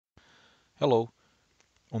Hello,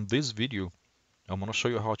 on this video I'm going to show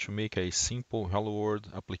you how to make a simple Hello World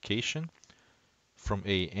application from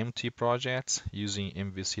a empty project using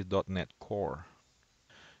MVC .NET Core.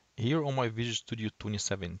 Here on my Visual Studio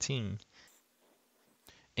 2017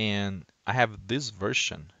 and I have this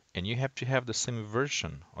version and you have to have the same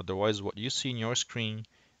version, otherwise what you see in your screen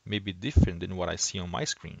may be different than what I see on my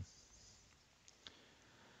screen.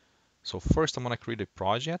 So first I'm going to create a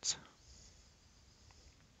project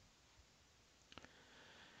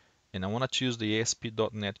and I want to choose the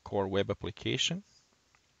ASP.NET Core web application.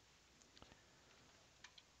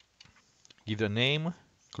 Give it a name,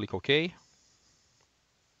 click OK.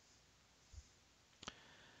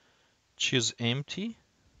 Choose empty.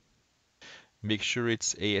 Make sure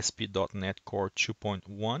it's ASP.NET Core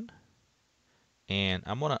 2.1 and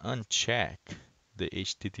I'm gonna uncheck the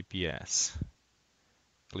HTTPS.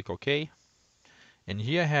 Click OK. And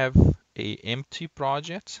here I have a empty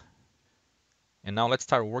project. And now let's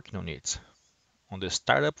start working on it. On the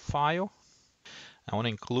startup file, I want to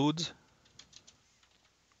include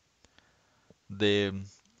the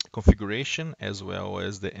configuration as well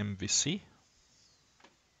as the MVC.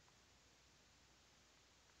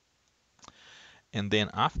 And then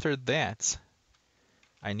after that,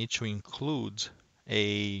 I need to include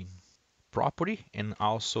a property and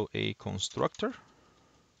also a constructor.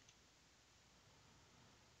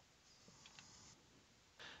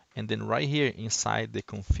 And then right here inside the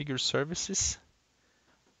configure services,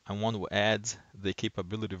 I want to add the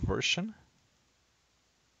capability version.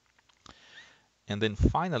 And then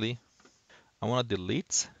finally, I want to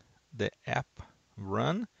delete the app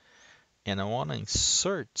run and I want to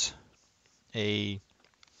insert a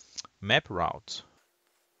map route.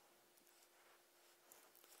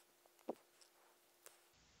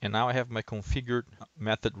 And now I have my configured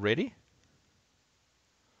method ready.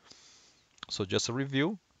 So just a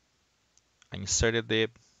review, I inserted the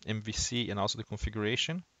MVC and also the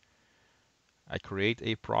configuration. I create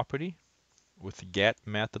a property with get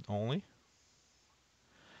method only.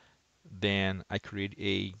 Then I create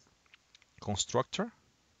a constructor.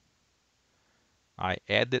 I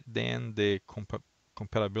added then the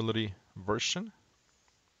compatibility version.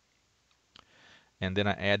 And then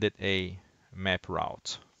I added a map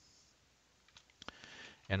route.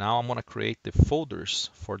 And now I'm going to create the folders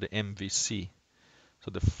for the MVC. So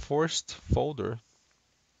the first folder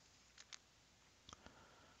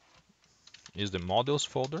is the models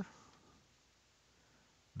folder.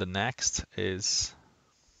 The next is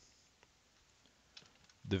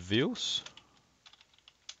the views.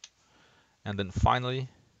 And then finally,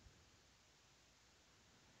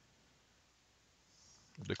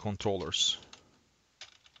 the controllers.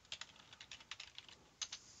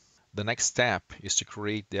 The next step is to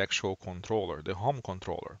create the actual controller, the home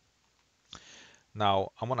controller.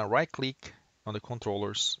 Now I'm going to right click on the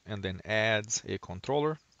controllers and then add a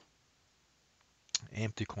controller,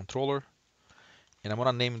 empty controller, and I'm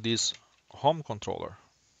going to name this home controller.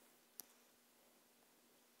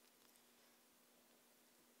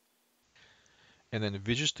 And then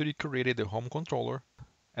Visual Studio created the home controller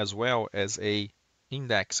as well as a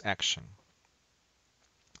index action.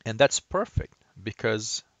 And that's perfect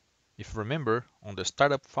because if you remember on the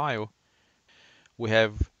startup file, we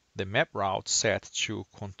have the map route set to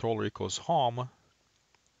controller equals home.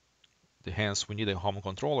 Hence we need a home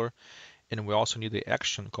controller and we also need the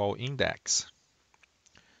action called index.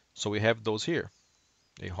 So we have those here,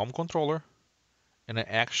 a home controller and an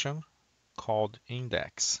action called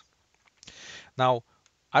index. Now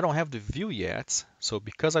I don't have the view yet, so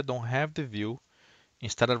because I don't have the view,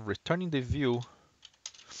 instead of returning the view,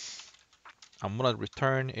 I'm going to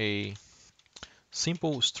return a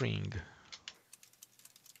simple string.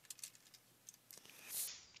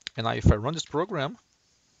 And now if I run this program,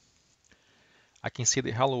 I can see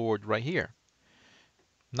the hello world right here.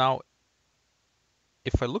 Now,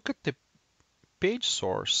 if I look at the page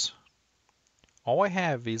source, all I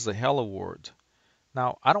have is a hello world.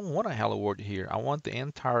 Now, I don't want a hello world here. I want the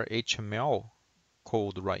entire HTML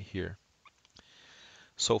code right here.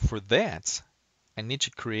 So for that, I need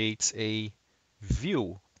to create a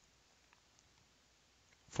view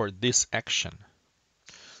for this action.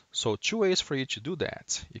 So two ways for you to do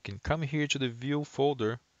that. You can come here to the view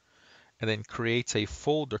folder and then create a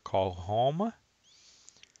folder called home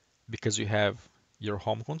because you have your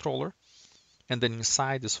home controller. And then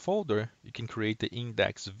inside this folder, you can create the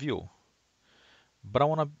index view. But I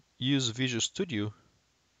want to use Visual Studio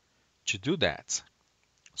to do that.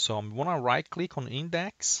 So I'm going to right click on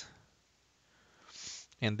index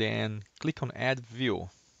and then click on add view.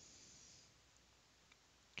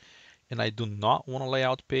 And I do not want a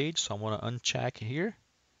layout page, so I'm going to uncheck here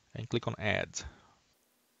and click on Add.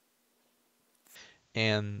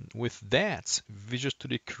 And with that, Visual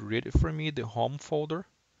Studio created for me the home folder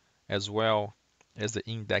as well as the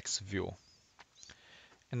index view.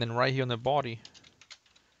 And then right here on the body,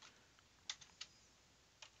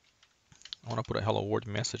 I want to put a hello world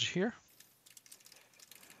message here.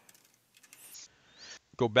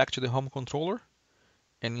 Go back to the home controller,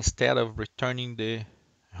 and instead of returning the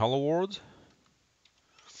hello world,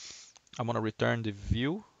 I'm going to return the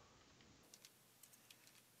view,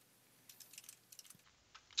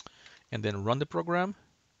 and then run the program.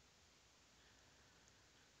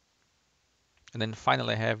 And then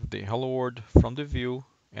finally I have the hello world from the view,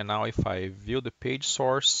 and now if I view the page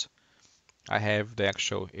source, I have the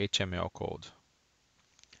actual HTML code.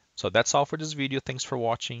 So that's all for this video. Thanks for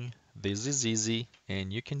watching. This is easy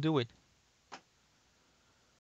and you can do it.